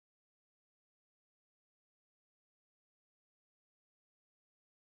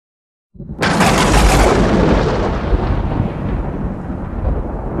Hey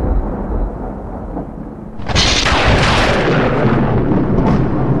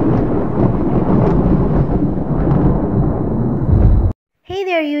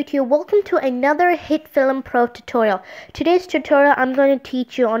there YouTube, welcome to another HitFilm Pro tutorial. Today's tutorial I'm going to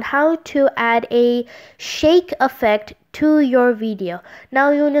teach you on how to add a shake effect to your video.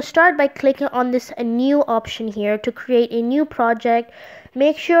 Now you're going to start by clicking on this new option here to create a new project.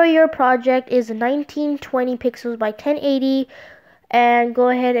 Make sure your project is 1920 pixels by 1080 and go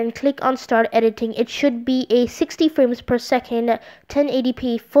ahead and click on start editing. It should be a 60 frames per second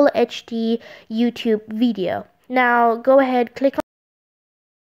 1080p full HD YouTube video. Now go ahead, click on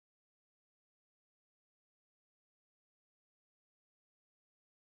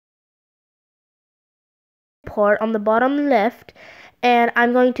import on the bottom left, and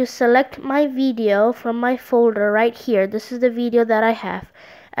I'm going to select my video from my folder right here. This is the video that I have.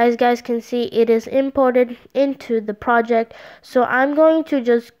 As you guys can see, it is imported into the project, so I'm going to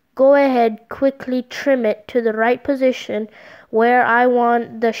just go ahead, quickly trim it to the right position where I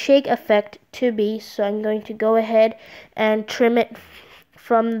want the shake effect to be. So I'm going to go ahead and trim it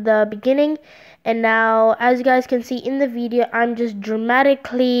from the beginning. And now, as you guys can see in the video, I'm just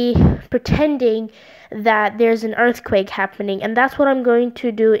dramatically pretending that there's an earthquake happening, and that's what I'm going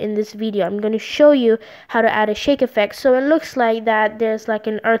to do in this video. I'm going to show you how to add a shake effect so it looks like that there's like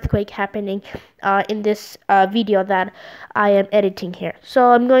an earthquake happening in this video that I am editing here.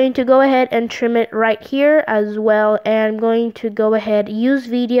 So I'm going to go ahead and trim it right here as well, and I'm going to go ahead, use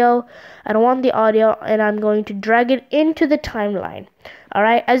video, I don't want the audio, and I'm going to drag it into the timeline.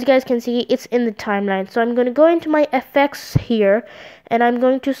 Alright, as you guys can see, it's in the timeline. So I'm going to go into my effects here, and I'm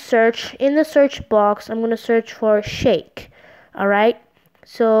going to search in the search box. I'm going to search for shake. Alright,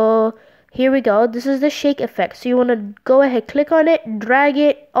 so here we go. This is the shake effect. So you want to go ahead, click on it, drag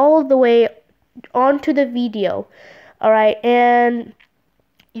it all the way onto the video. Alright, and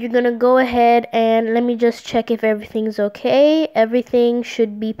you're going to go ahead and let me just check if everything's okay. Everything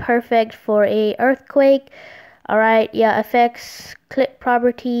should be perfect for a earthquake. Alright, yeah, effects, clip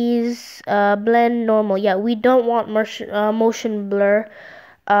properties, blend, normal. Yeah, we don't want motion blur.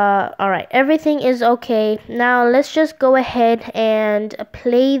 Alright, everything is okay. Now, let's just go ahead and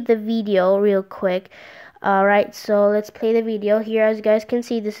play the video real quick. Alright, so let's play the video here. As you guys can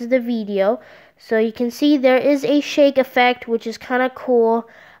see, this is the video. So you can see there is a shake effect, which is kind of cool.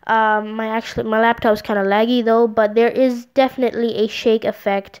 My laptop is kind of laggy though, but there is definitely a shake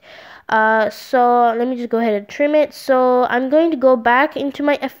effect. So let me just go ahead and trim it. So I'm going to go back into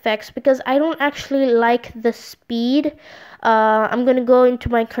my effects because I don't actually like the speed. I'm going to go into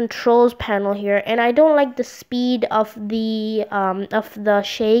my controls panel here, and I don't like the speed of the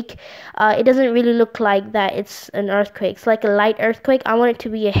shake. It doesn't really look like that it's an earthquake. It's like a light earthquake. I want it to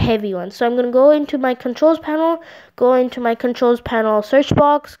be a heavy one. So I'm going to go into my controls panel, search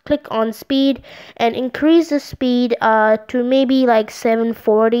box, click on speed, and increase the speed to maybe like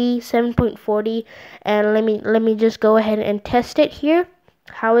 7.40, and let me just go ahead and test it here.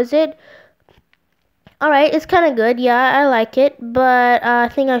 How is it? Alright, it's kind of good. Yeah, I like it, but I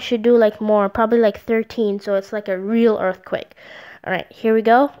think I should do like more, probably like 13, so it's like a real earthquake. Alright, here we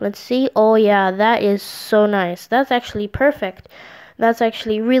go. Let's see. Oh yeah, that is so nice. That's actually perfect. That's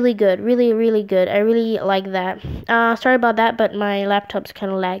actually really good. Really good. I really like that. Sorry about that, but my laptop's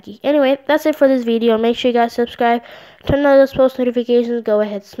kind of laggy. Anyway, that's it for this video. Make sure you guys subscribe, turn on those post notifications, go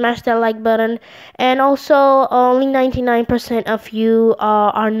ahead, smash that like button. And also, only 99% of you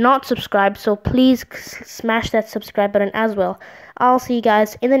are not subscribed, so please smash that subscribe button as well. I'll see you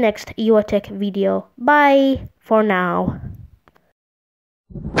guys in the next Yuaw Tech video. Bye for now.